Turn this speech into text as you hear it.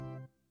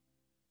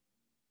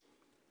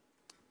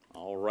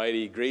All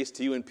righty, grace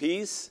to you and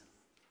peace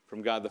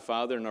from God the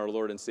Father and our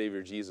Lord and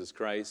Savior Jesus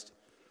Christ.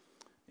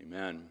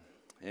 Amen.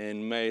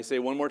 And may I say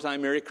one more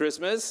time, Merry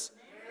Christmas?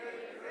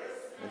 Merry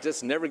Christmas. It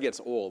just never gets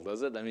old,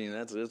 does it? I mean,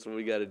 that's what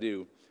we got to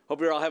do.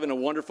 Hope you're all having a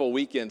wonderful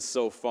weekend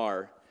so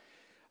far.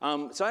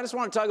 So I just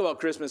want to talk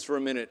about Christmas for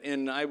a minute,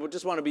 and I would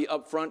just want to be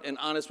upfront and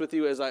honest with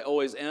you as I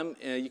always am.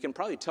 You can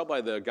probably tell by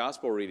the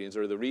gospel readings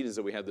or the readings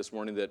that we had this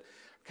morning that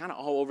kind of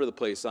all over the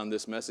place on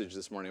this message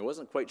this morning. I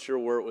wasn't quite sure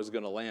where it was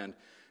going to land.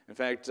 In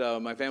fact,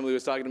 my family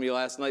was talking to me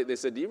last night. They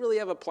said, "Do you really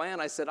have a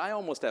plan?" I said, "I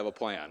almost have a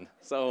plan."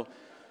 So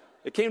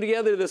it came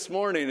together this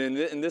morning,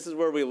 and this is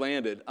where we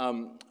landed.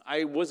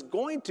 I was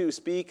going to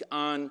speak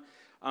on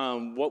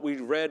what we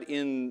read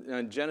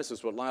in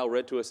Genesis, what Lyle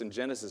read to us in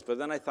Genesis, but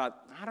then I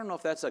thought, I don't know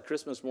if that's a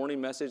Christmas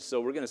morning message,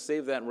 so we're going to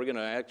save that, and we're going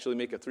to actually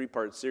make a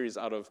 3-part series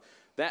out of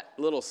that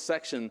little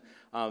section,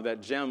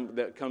 that gem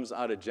that comes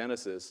out of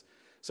Genesis.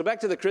 So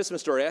back to the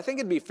Christmas story. I think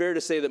it'd be fair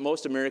to say that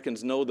most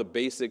Americans know the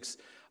basics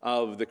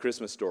of the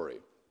Christmas story.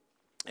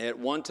 At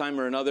one time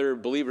or another,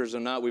 believers or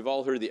not, we've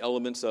all heard the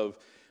elements of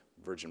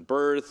virgin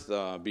birth,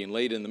 being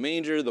laid in the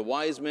manger, the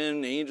wise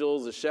men,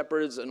 angels, the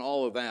shepherds, and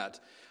all of that.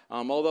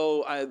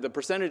 Although the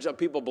percentage of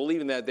people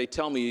believing that, they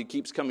tell me it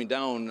keeps coming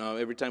down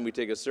every time we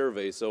take a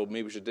survey, so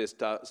maybe we should just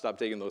stop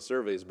taking those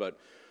surveys. But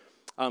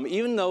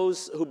even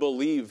those who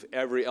believe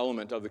every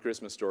element of the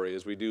Christmas story,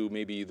 as we do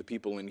maybe the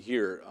people in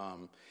here,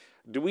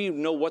 do we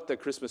know what the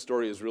Christmas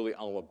story is really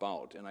all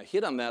about? And I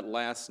hit on that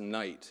last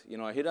night.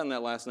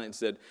 And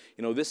said,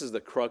 this is the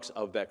crux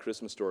of that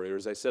Christmas story. Or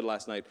as I said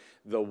last night,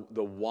 the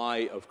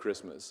why of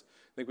Christmas.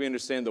 I think we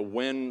understand the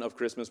when of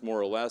Christmas more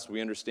or less.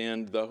 We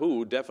understand the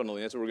who,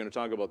 definitely. That's what we're going to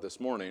talk about this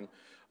morning.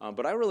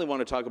 But I really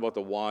want to talk about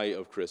the why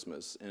of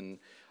Christmas. And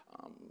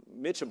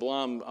Mitch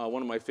Blom,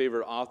 one of my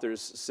favorite authors,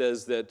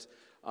 says that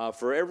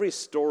for every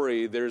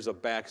story, there's a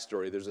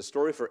backstory. There's a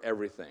story for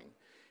everything.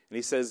 And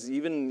he says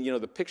even,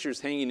 the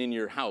pictures hanging in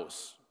your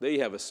house, they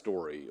have a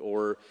story.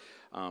 Or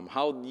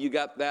how you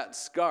got that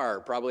scar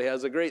probably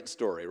has a great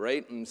story,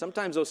 right? And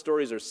sometimes those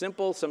stories are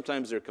simple.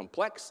 Sometimes they're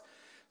complex.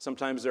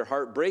 Sometimes they're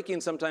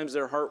heartbreaking. Sometimes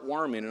they're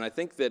heartwarming. And I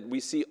think that we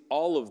see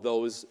all of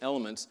those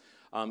elements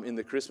in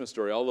the Christmas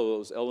story, all of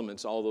those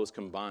elements, all those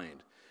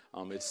combined.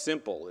 It's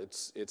simple.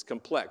 It's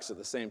complex at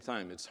the same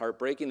time. It's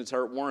heartbreaking. It's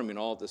heartwarming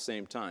all at the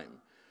same time.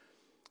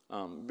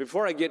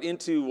 Before I get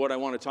into what I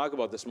want to talk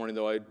about this morning,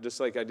 though,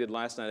 just like I did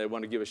last night, I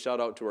want to give a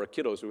shout-out to our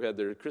kiddos who had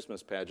their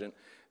Christmas pageant.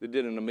 They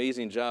did an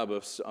amazing job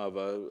of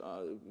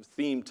a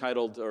theme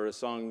titled, or a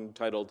song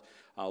titled,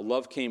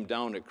 Love Came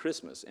Down at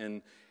Christmas.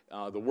 And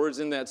the words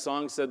in that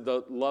song said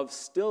the love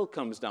still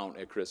comes down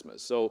at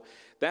Christmas. So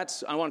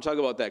I want to talk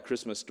about that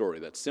Christmas story,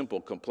 that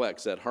simple,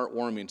 complex, that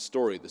heartwarming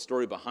story, the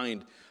story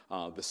behind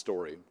the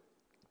story.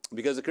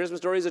 Because the Christmas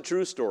story is a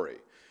true story.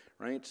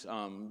 Right?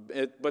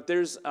 But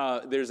there's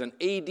an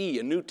AD,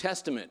 a New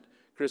Testament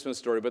Christmas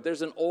story, but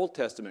there's an Old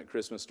Testament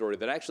Christmas story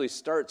that actually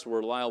starts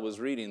where Lyle was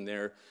reading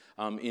there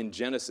in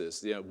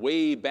Genesis,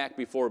 way back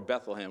before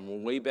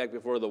Bethlehem, way back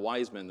before the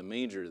wise men, the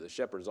manger, the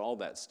shepherds, all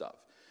that stuff.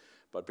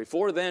 But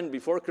before then,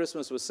 before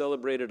Christmas was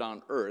celebrated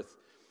on earth,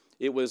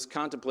 it was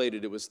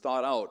contemplated, it was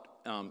thought out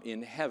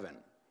in heaven.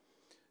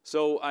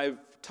 So I've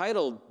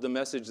titled the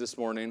message this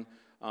morning,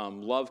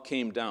 Love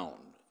Came Down.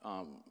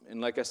 And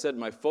like I said,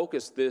 my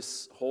focus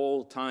this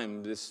whole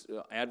time, this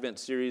Advent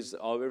series,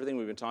 of everything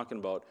we've been talking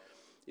about,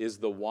 is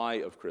the why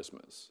of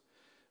Christmas.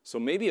 So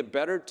maybe a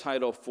better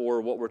title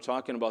for what we're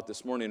talking about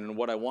this morning and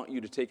what I want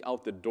you to take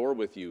out the door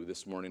with you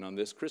this morning on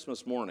this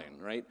Christmas morning,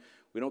 right?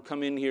 We don't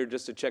come in here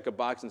just to check a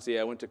box and say,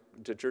 I went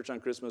to church on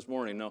Christmas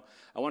morning. No,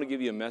 I want to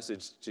give you a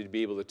message to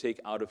be able to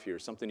take out of here,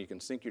 something you can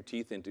sink your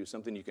teeth into,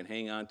 something you can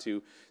hang on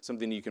to,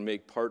 something you can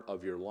make part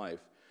of your life.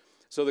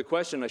 So the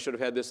question, I should have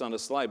had this on a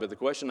slide, but the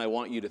question I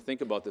want you to think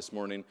about this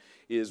morning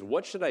is,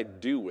 what should I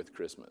do with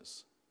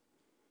Christmas?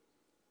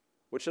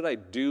 What should I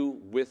do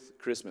with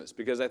Christmas?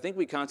 Because I think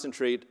we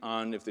concentrate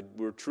on, if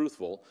we're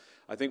truthful,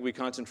 I think we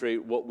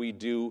concentrate what we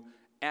do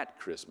at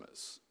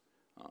Christmas.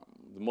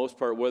 The most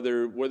part,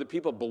 whether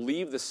people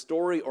believe the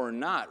story or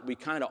not, we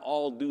kind of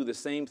all do the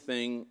same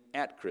thing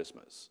at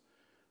Christmas,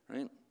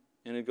 right?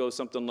 And it goes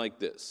something like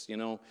this,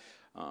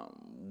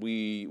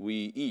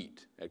 we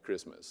eat at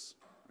Christmas.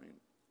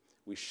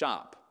 We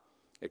shop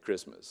at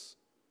Christmas,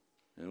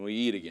 and we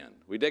eat again.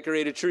 We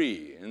decorate a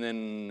tree, and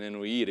then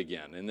we eat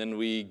again. And then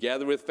we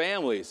gather with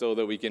family so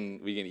that we can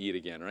eat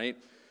again, right?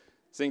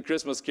 Sing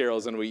Christmas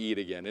carols, and we eat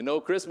again. And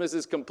no Christmas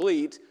is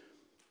complete.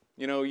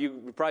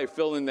 You probably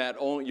fill in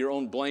your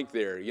own blank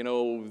there.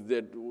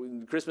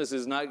 That Christmas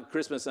is not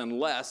Christmas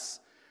unless,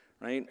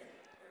 right?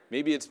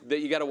 Maybe it's that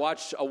you got to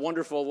watch A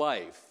Wonderful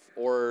Life.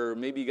 Or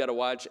maybe you got to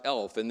watch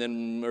Elf, or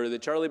the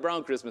Charlie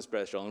Brown Christmas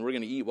special, and we're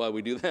going to eat while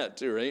we do that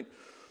too, right?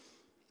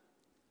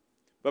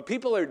 But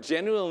people are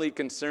genuinely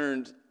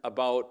concerned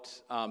about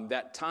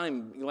that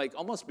time, like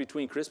almost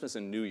between Christmas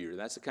and New Year.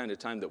 That's the kind of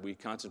time that we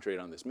concentrate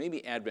on this.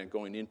 Maybe Advent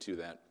going into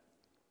that.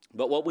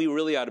 But what we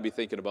really ought to be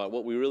thinking about,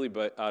 what we really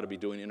ought to be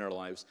doing in our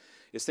lives,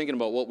 is thinking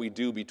about what we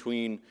do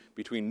between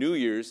New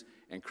Year's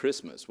and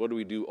Christmas. What do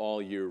we do all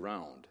year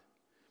round?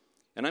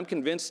 And I'm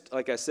convinced,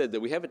 like I said, that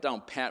we have it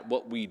down pat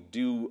what we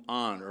do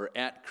on or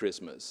at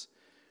Christmas.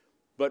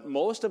 But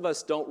most of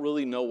us don't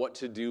really know what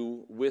to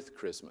do with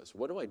Christmas.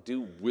 What do I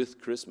do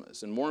with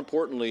Christmas? And more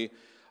importantly,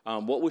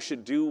 what we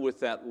should do with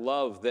that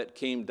love that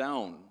came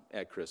down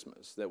at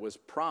Christmas, that was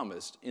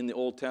promised in the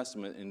Old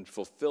Testament and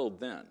fulfilled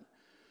then.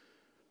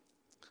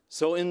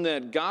 So in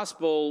that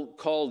gospel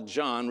called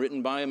John,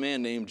 written by a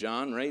man named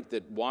John, right,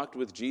 that walked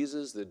with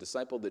Jesus, the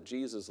disciple that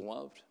Jesus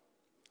loved,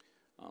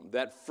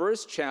 that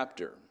first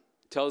chapter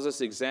tells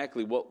us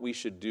exactly what we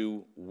should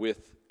do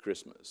with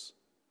Christmas.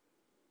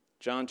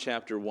 John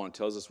chapter 1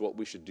 tells us what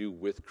we should do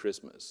with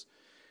Christmas.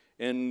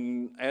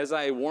 And as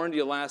I warned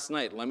you last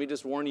night, let me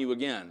just warn you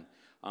again.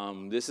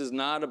 This is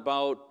not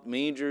about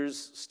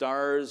mangers,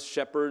 stars,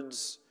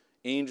 shepherds,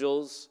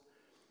 angels.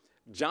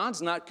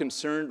 John's not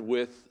concerned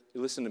with,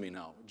 listen to me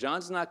now,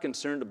 John's not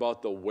concerned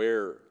about the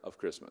where of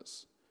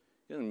Christmas.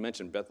 He doesn't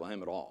mention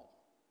Bethlehem at all.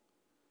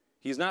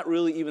 He's not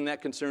really even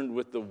that concerned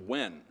with the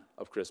when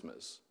of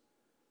Christmas.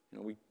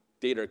 We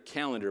date our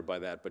calendar by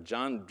that, but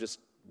John just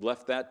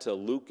left that to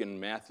Luke and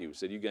Matthew,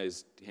 said you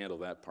guys handle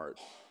that part.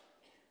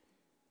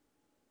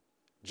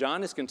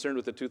 John is concerned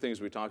with the two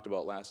things we talked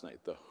about last night,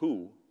 the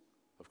who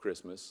of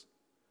Christmas,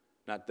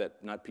 not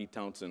Pete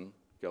Townsend,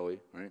 Kelly,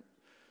 right?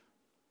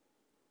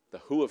 The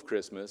who of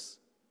Christmas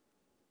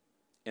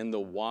and the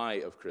why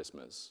of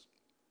Christmas,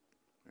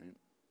 right?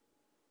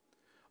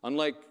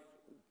 Unlike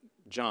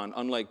John,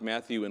 unlike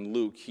Matthew and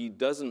Luke, he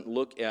doesn't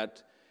look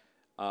at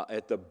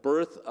the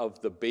birth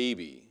of the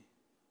baby.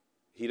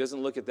 He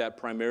doesn't look at that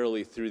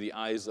primarily through the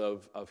eyes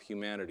of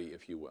humanity,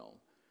 if you will.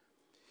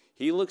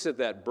 He looks at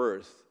that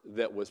birth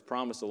that was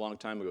promised a long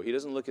time ago. He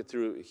doesn't look at it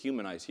through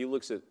human eyes. He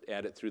looks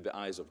at it through the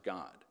eyes of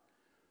God.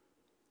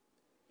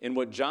 And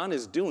what John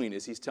is doing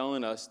is he's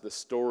telling us the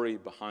story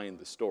behind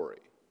the story.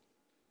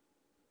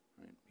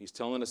 Right? He's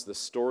telling us the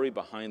story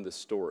behind the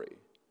story.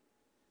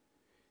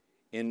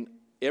 And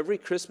every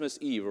Christmas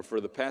Eve, or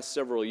for the past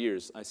several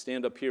years, I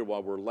stand up here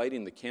while we're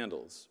lighting the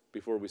candles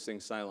before we sing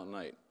Silent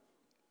Night.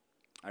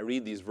 I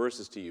read these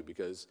verses to you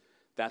because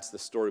that's the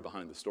story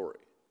behind the story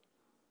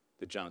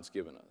that John's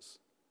given us.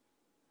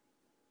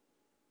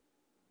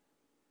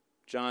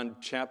 John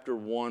chapter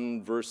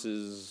 1,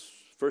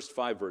 first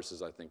 5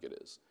 verses, I think it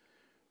is.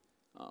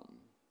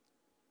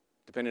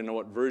 Depending on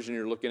what version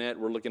you're looking at,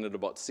 we're looking at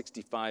about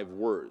 65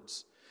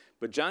 words.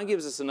 But John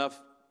gives us enough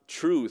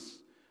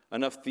truth,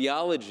 enough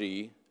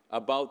theology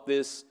about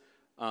this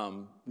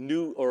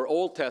New or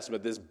Old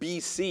Testament, this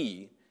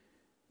BC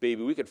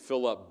baby. We could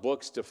fill up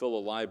books to fill a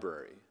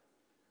library.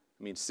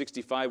 I mean,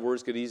 65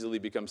 words could easily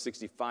become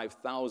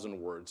 65,000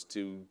 words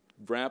to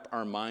wrap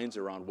our minds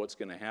around what's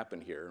going to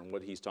happen here and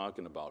what he's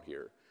talking about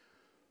here.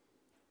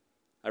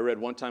 I read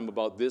one time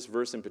about this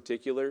verse in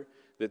particular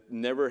that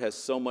never has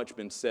so much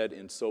been said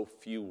in so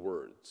few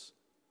words.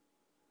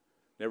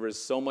 Never has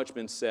so much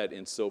been said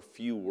in so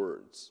few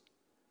words.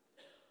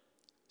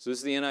 So this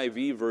is the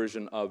NIV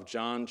version of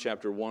John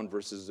chapter 1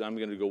 verses, I'm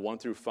going to go 1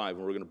 through 5,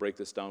 and we're going to break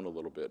this down a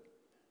little bit.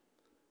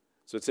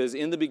 So it says,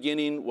 in the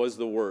beginning was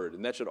the Word,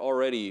 and that should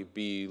already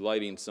be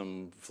lighting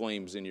some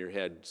flames in your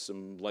head.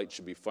 Some light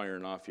should be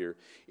firing off here.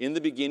 In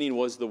the beginning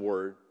was the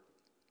Word,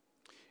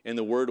 and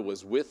the Word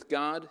was with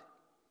God,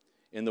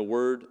 and the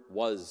Word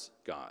was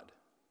God.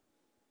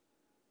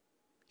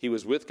 He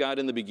was with God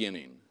in the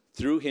beginning.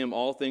 Through him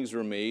all things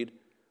were made.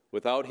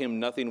 Without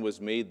him nothing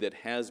was made that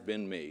has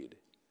been made.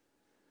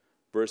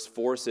 Verse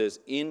 4 says,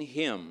 in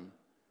him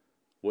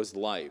was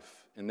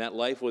life, and that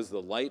life was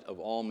the light of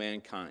all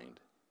mankind.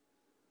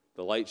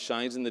 The light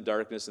shines in the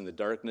darkness, and the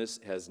darkness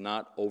has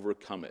not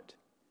overcome it.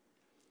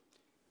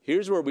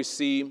 Here's where we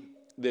see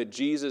that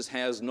Jesus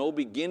has no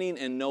beginning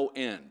and no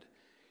end.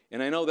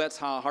 And I know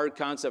that's a hard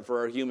concept for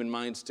our human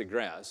minds to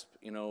grasp,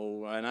 and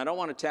I don't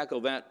want to tackle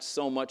that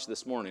so much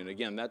this morning.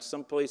 Again, that's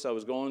someplace I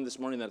was going this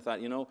morning that I thought,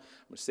 I'm going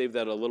to save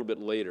that a little bit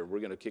later. We're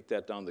going to kick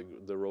that down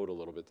the road a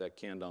little bit, that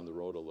can down the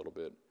road a little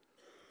bit.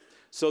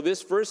 So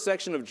this first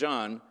section of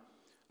John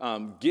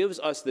gives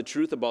us the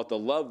truth about the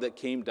love that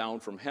came down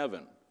from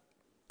heaven.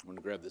 I'm going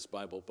to grab this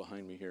Bible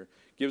behind me here.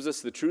 Gives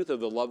us the truth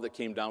of the love that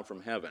came down from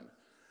heaven.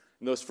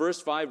 In those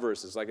first 5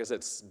 verses, like I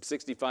said,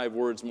 65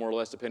 words more or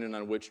less, depending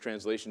on which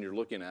translation you're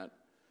looking at,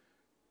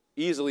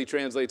 easily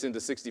translates into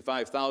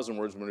 65,000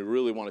 words when we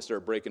really want to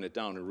start breaking it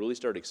down and really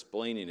start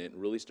explaining it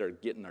and really start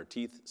getting our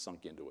teeth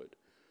sunk into it.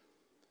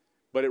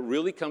 But it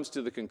really comes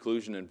to the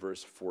conclusion in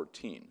verse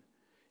 14.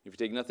 If you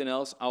take nothing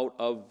else out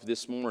of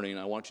this morning,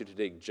 I want you to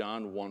take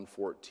John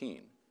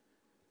 1:14.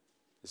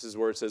 This is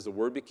where it says, the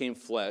Word became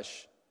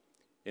flesh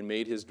and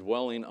made his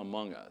dwelling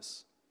among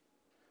us.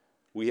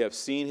 We have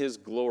seen his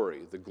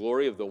glory, the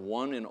glory of the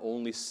one and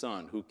only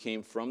Son who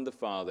came from the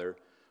Father,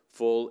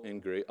 full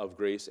of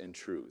grace and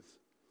truth.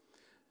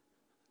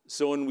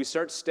 So when we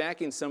start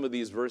stacking some of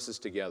these verses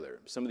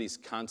together, some of these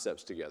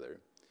concepts together,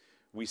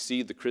 we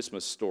see the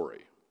Christmas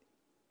story,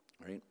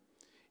 right?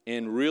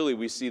 And really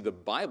we see the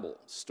Bible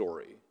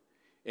story.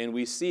 And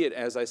we see it,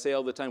 as I say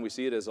all the time, we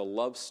see it as a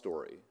love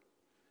story.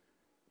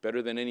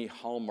 Better than any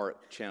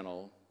Hallmark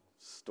Channel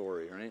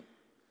story, right?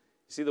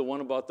 see the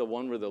one about the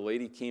one where the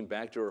lady came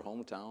back to her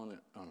hometown?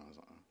 Oh, no,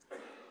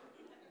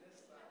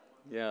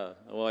 yeah,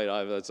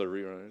 well, that's a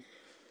rerun.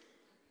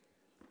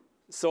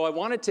 So I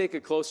want to take a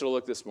closer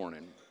look this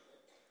morning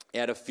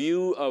at a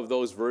few of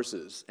those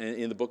verses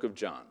in the book of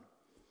John.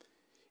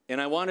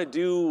 And I want to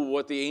do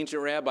what the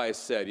ancient rabbis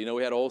said. You know,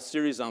 we had a whole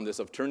series on this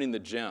of turning the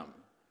gem,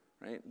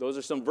 right? Those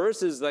are some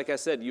verses, like I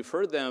said, you've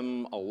heard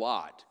them a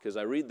lot because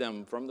I read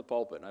them from the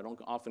pulpit. I don't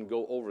often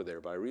go over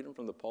there, but I read them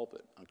from the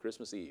pulpit on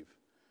Christmas Eve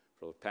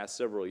for the past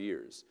several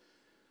years.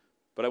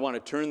 But I want to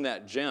turn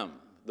that gem,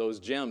 those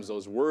gems,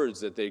 those words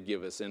that they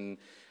give us, and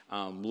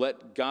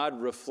let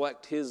God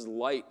reflect his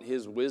light,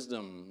 his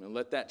wisdom, and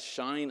let that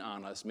shine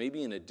on us,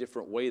 maybe in a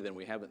different way than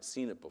we haven't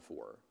seen it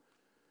before.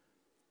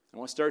 I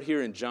want to start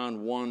here in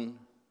John 1,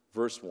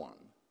 verse 1,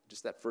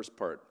 just that first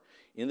part.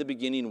 In the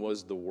beginning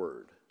was the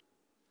Word.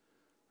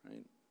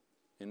 Right?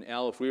 And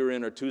Al, if we were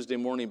in our Tuesday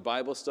morning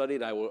Bible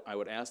study, I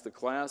would ask the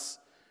class,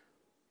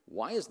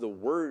 why is the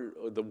word,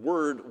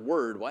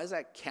 why is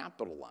that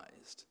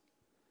capitalized?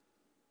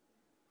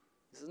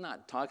 This is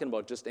not talking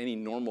about just any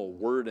normal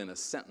word in a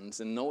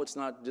sentence. And no, it's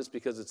not just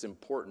because it's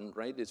important,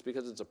 right? It's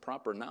because it's a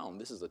proper noun.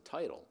 This is a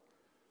title.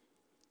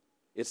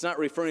 It's not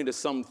referring to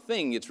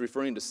something, it's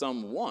referring to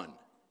someone.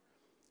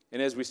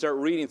 And as we start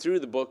reading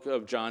through the book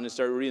of John and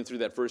start reading through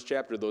that first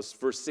chapter, those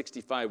first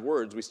 65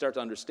 words, we start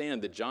to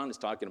understand that John is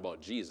talking about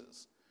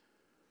Jesus.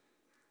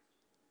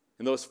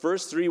 And those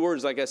first 3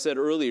 words, like I said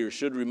earlier,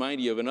 should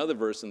remind you of another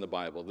verse in the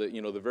Bible,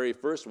 the very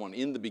first one,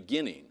 in the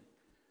beginning.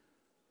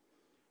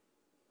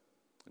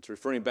 It's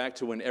referring back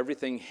to when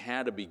everything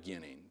had a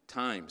beginning,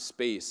 time,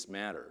 space,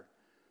 matter.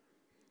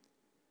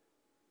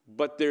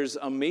 But there's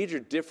a major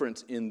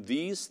difference in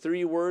these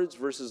 3 words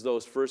versus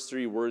those first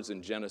 3 words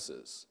in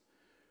Genesis.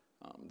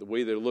 The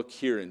way they look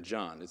here in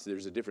John,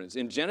 there's a difference.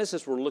 In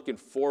Genesis, we're looking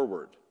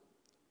forward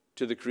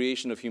to the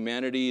creation of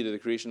humanity, to the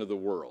creation of the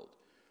world.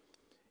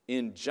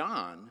 In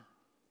John,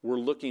 we're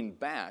looking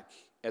back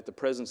at the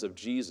presence of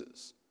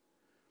Jesus.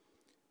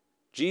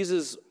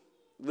 Jesus,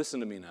 listen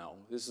to me now.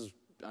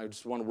 I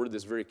just want to word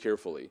this very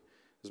carefully.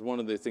 This is one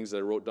of the things that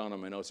I wrote down on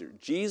my notes here.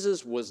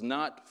 Jesus was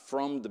not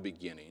from the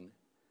beginning.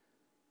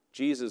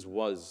 Jesus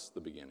was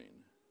the beginning.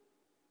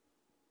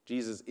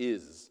 Jesus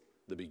is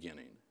the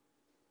beginning.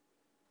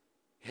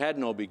 He had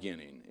no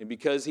beginning. And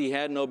because he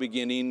had no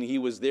beginning, he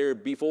was there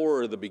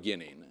before the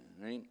beginning.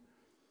 Right?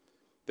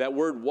 That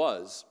word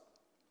was,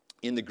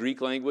 in the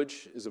Greek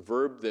language, is a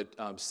verb that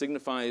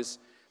signifies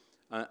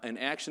an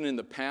action in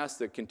the past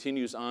that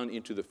continues on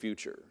into the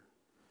future.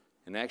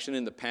 An action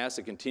in the past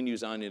that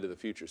continues on into the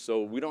future.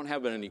 So we don't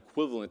have an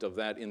equivalent of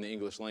that in the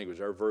English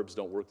language. Our verbs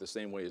don't work the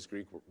same way as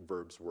Greek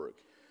verbs work.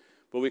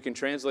 But we can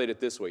translate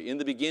it this way. In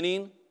the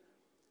beginning,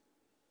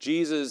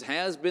 Jesus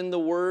has been the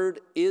Word,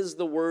 is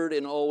the Word,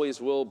 and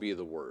always will be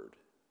the Word.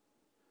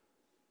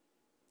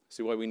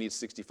 See why we need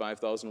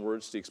 65,000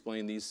 words to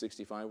explain these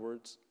 65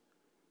 words?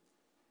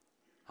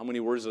 How many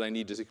words did I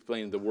need to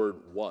explain the word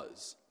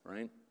was,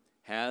 right?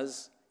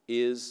 Has,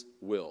 is,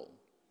 will.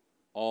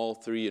 All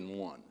 3 in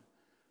one.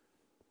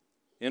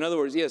 In other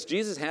words, yes,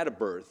 Jesus had a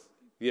birth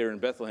there in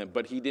Bethlehem,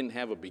 but he didn't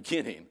have a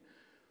beginning.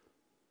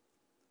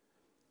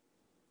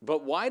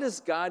 But why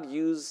does God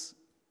use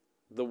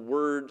the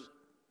word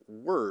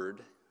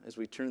as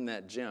we turn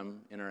that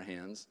gem in our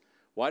hands?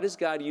 Why does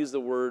God use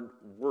the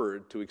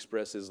word to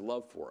express his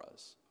love for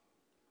us?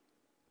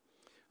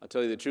 I'll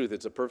tell you the truth,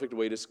 it's a perfect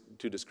way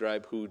to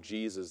describe who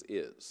Jesus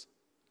is.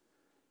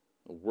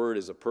 A word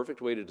is a perfect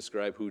way to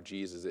describe who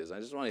Jesus is. I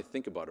just want to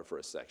think about it for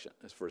a second.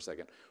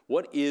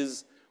 What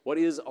is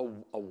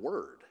a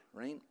word,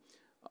 right?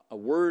 A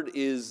word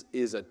is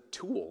a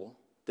tool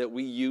that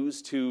we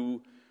use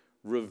to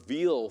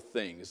reveal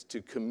things,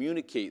 to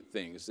communicate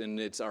things, and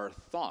it's our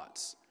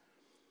thoughts.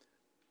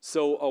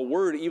 So a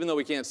word, even though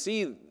we can't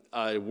see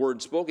a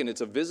word spoken, it's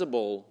a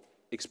visible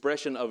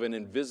expression of an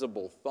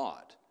invisible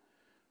thought.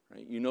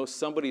 Right? You know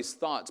somebody's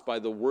thoughts by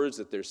the words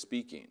that they're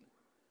speaking.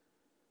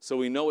 So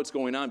we know what's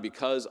going on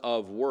because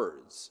of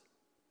words.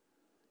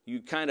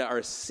 You kind of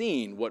are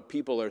seeing what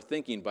people are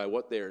thinking by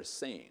what they are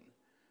saying.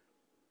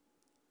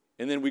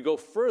 And then we go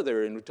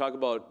further and we talk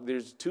about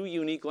there's 2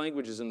 unique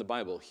languages in the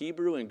Bible,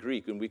 Hebrew and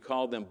Greek, and we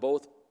call them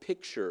both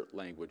picture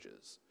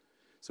languages.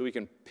 So we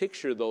can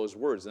picture those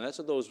words, and that's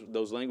what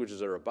those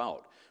languages are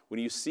about. When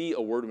you see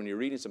a word, when you're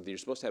reading something, you're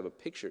supposed to have a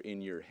picture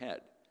in your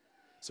head.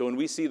 So when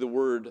we see the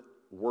word,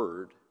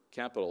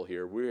 capital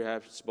here,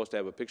 we're supposed to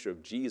have a picture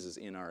of Jesus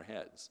in our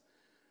heads.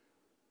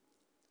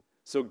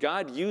 So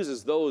God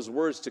uses those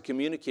words to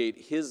communicate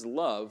his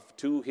love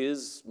to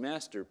his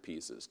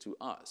masterpieces, to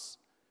us.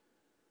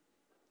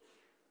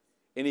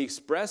 And he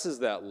expresses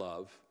that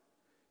love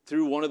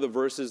through one of the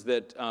verses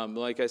that,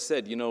 like I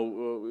said,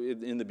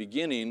 in the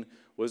beginning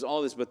was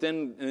all this. But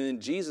then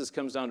Jesus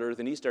comes down to earth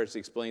and he starts to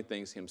explain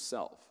things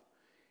himself.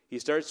 He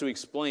starts to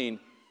explain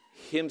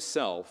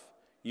himself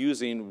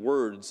using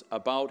words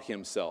about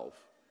himself.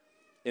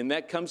 And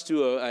that comes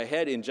to a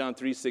head in John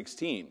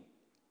 3:16.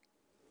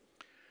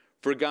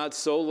 For God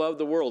so loved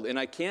the world, and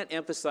I can't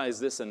emphasize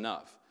this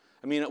enough.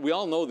 I mean, we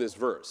all know this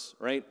verse,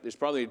 right?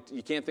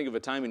 You can't think of a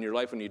time in your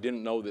life when you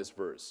didn't know this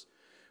verse.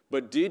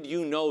 But did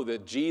you know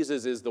that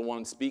Jesus is the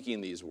one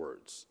speaking these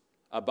words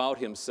about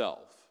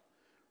himself?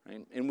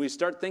 Right? And we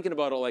start thinking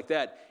about it like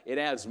that, it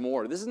adds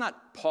more. This is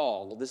not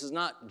Paul, this is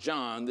not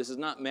John, this is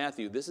not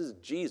Matthew. This is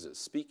Jesus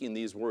speaking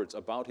these words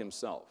about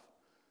himself.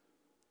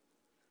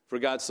 For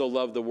God so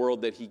loved the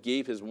world that he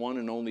gave his one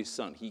and only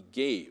Son. He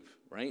gave,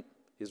 right?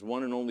 His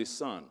one and only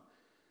Son.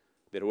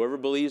 That whoever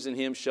believes in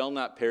him shall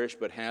not perish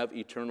but have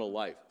eternal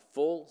life.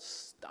 Full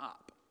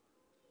stop.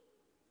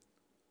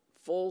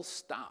 Full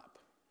stop.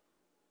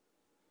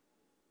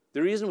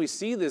 The reason we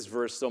see this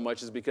verse so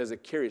much is because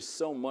it carries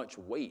so much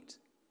weight.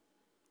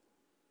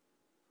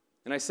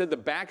 And I said the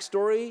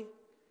backstory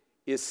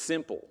is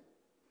simple.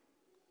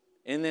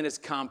 And then it's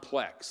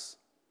complex.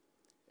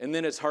 And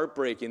then it's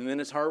heartbreaking. And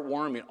then it's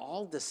heartwarming.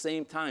 All at the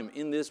same time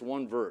in this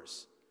one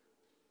verse.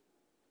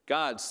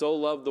 God so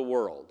loved the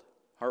world.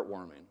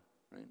 Heartwarming.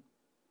 Right?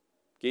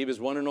 Gave his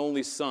one and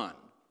only Son.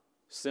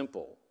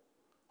 Simple.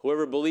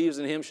 Whoever believes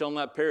in him shall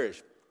not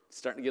perish. It's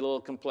starting to get a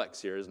little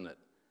complex here, isn't it?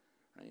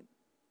 Right?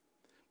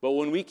 But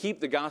when we keep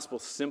the gospel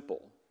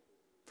simple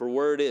for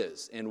where it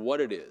is and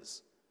what it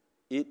is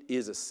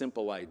a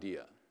simple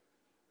idea.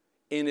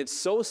 And it's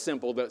so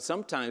simple that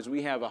sometimes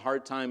we have a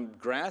hard time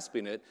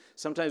grasping it.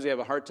 Sometimes we have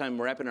a hard time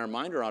wrapping our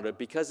mind around it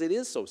because it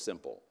is so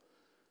simple.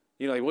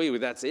 You're like, wait,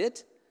 that's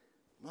it?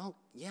 Well,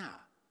 yeah.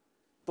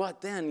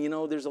 But then,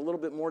 there's a little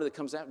bit more that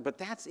comes out. But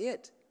that's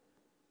it.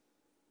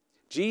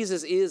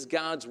 Jesus is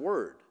God's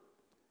word.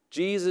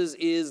 Jesus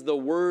is the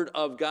word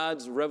of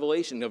God's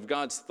revelation, of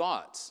God's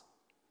thoughts.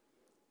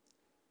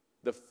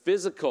 The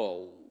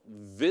physical,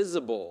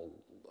 visible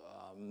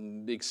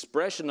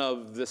expression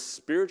of the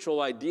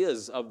spiritual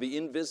ideas of the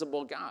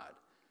invisible God.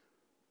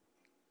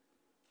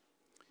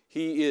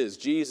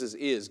 Jesus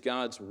is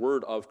God's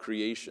word of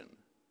creation.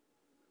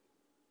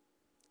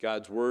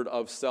 God's word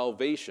of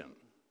salvation,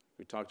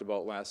 we talked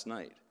about last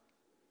night.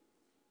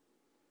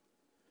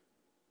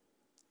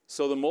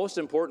 So the most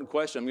important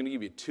question, I'm going to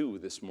give you two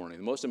this morning.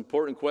 The most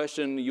important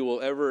question you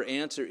will ever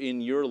answer in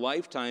your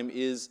lifetime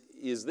is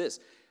this.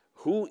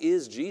 Who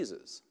is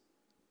Jesus?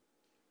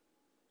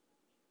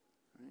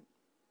 Right?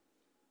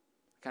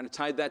 Kind of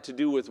tied that to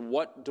do with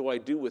what do I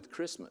do with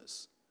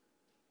Christmas?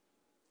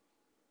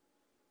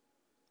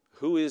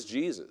 Who is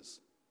Jesus?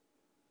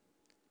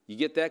 You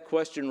get that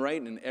question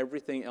right and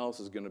everything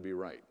else is going to be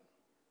right.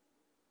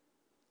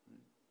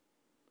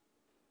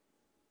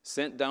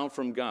 Sent down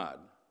from God.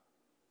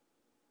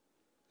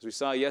 As we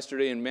saw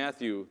yesterday in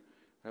Matthew,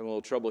 I have a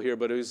little trouble here,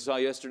 but as we saw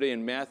yesterday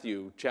in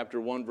Matthew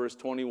chapter 1, verse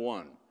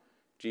 21,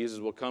 Jesus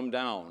will come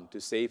down to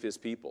save his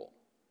people.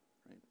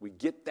 Right? We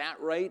get that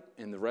right,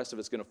 and the rest of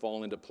it's going to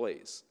fall into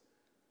place.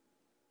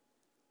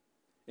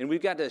 And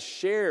we've got to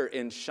share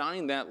and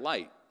shine that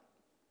light.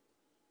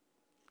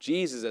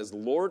 Jesus as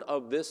Lord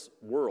of this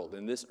world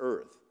and this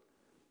earth.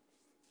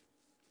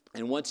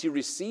 And once you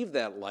receive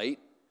that light,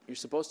 you're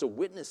supposed to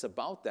witness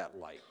about that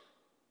light.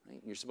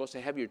 Right? You're supposed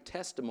to have your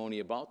testimony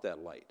about that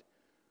light.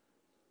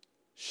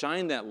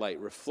 Shine that light,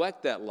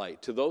 reflect that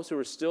light to those who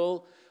are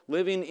still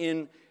living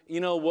in,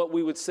 what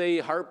we would say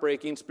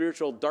heartbreaking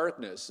spiritual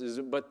darkness.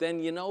 But then,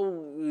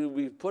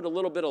 we put a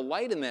little bit of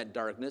light in that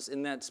darkness,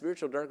 and that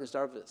spiritual darkness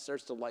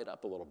starts to light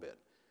up a little bit.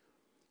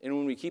 And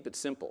when we keep it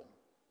simple,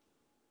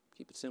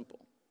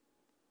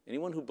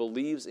 anyone who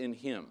believes in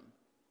him,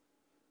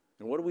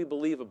 and what do we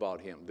believe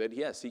about him? That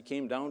yes, he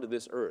came down to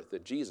this earth,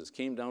 that Jesus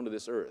came down to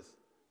this earth.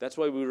 That's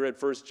why we read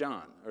 1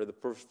 John, or the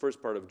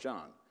first part of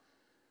John.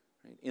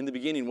 Right? In the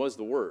beginning was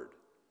the Word.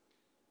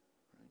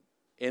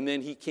 Right? And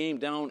then he came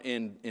down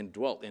and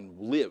dwelt and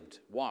lived,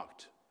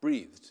 walked,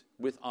 breathed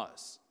with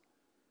us.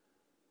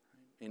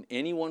 Right? And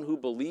anyone who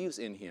believes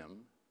in him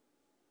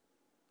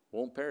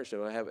won't perish,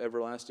 but have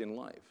everlasting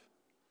life.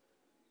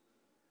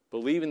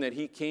 Believing that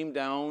he came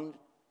down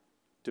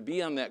to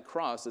be on that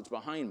cross that's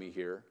behind me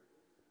here.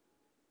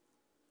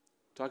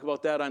 Talk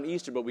about that on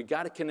Easter, but we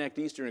got to connect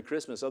Easter and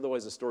Christmas,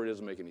 otherwise the story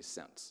doesn't make any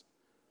sense.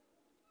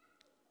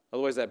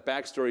 Otherwise that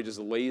backstory just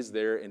lays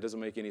there and doesn't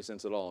make any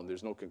sense at all, and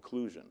there's no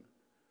conclusion.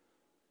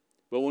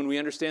 But when we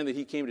understand that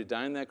he came to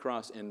die on that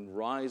cross and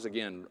rise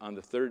again on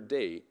the third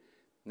day,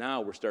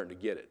 now we're starting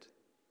to get it.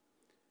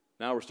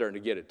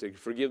 To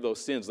forgive those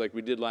sins like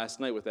we did last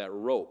night with that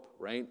rope,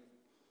 right?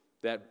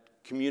 That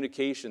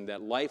communication,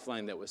 that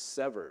lifeline that was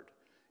severed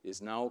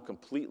is now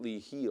completely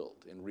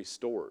healed and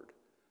restored.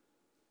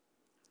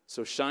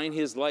 So shine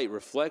his light,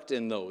 reflect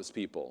in those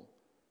people.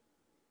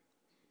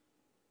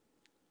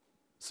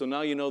 So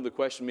now you know the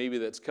question maybe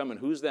that's coming.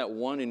 Who's that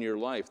one in your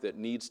life that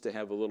needs to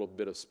have a little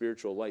bit of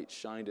spiritual light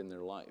shined in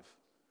their life?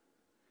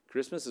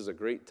 Christmas is a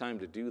great time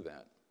to do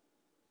that.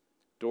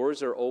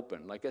 Doors are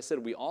open. Like I said,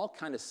 we all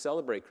kind of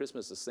celebrate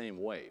Christmas the same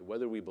way,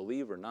 whether we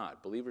believe or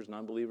not. Believers,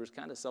 non-believers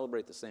kind of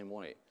celebrate the same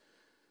way.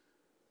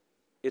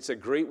 It's a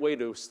great way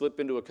to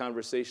slip into a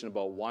conversation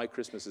about why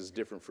Christmas is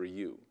different for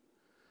you.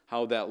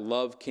 How that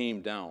love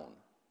came down.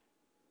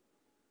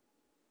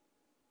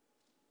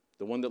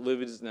 The one that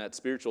lives in that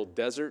spiritual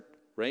desert,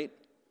 right?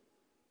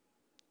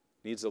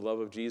 needs the love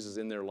of Jesus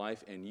in their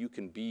life, and you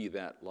can be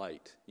that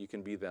light. You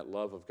can be that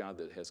love of God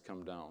that has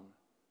come down.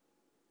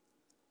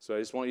 So I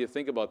just want you to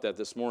think about that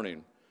this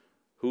morning.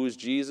 Who is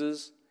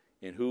Jesus,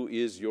 and who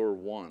is your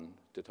one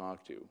to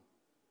talk to?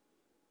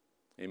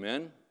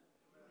 Amen?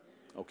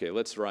 Okay,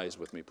 let's rise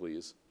with me,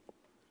 please.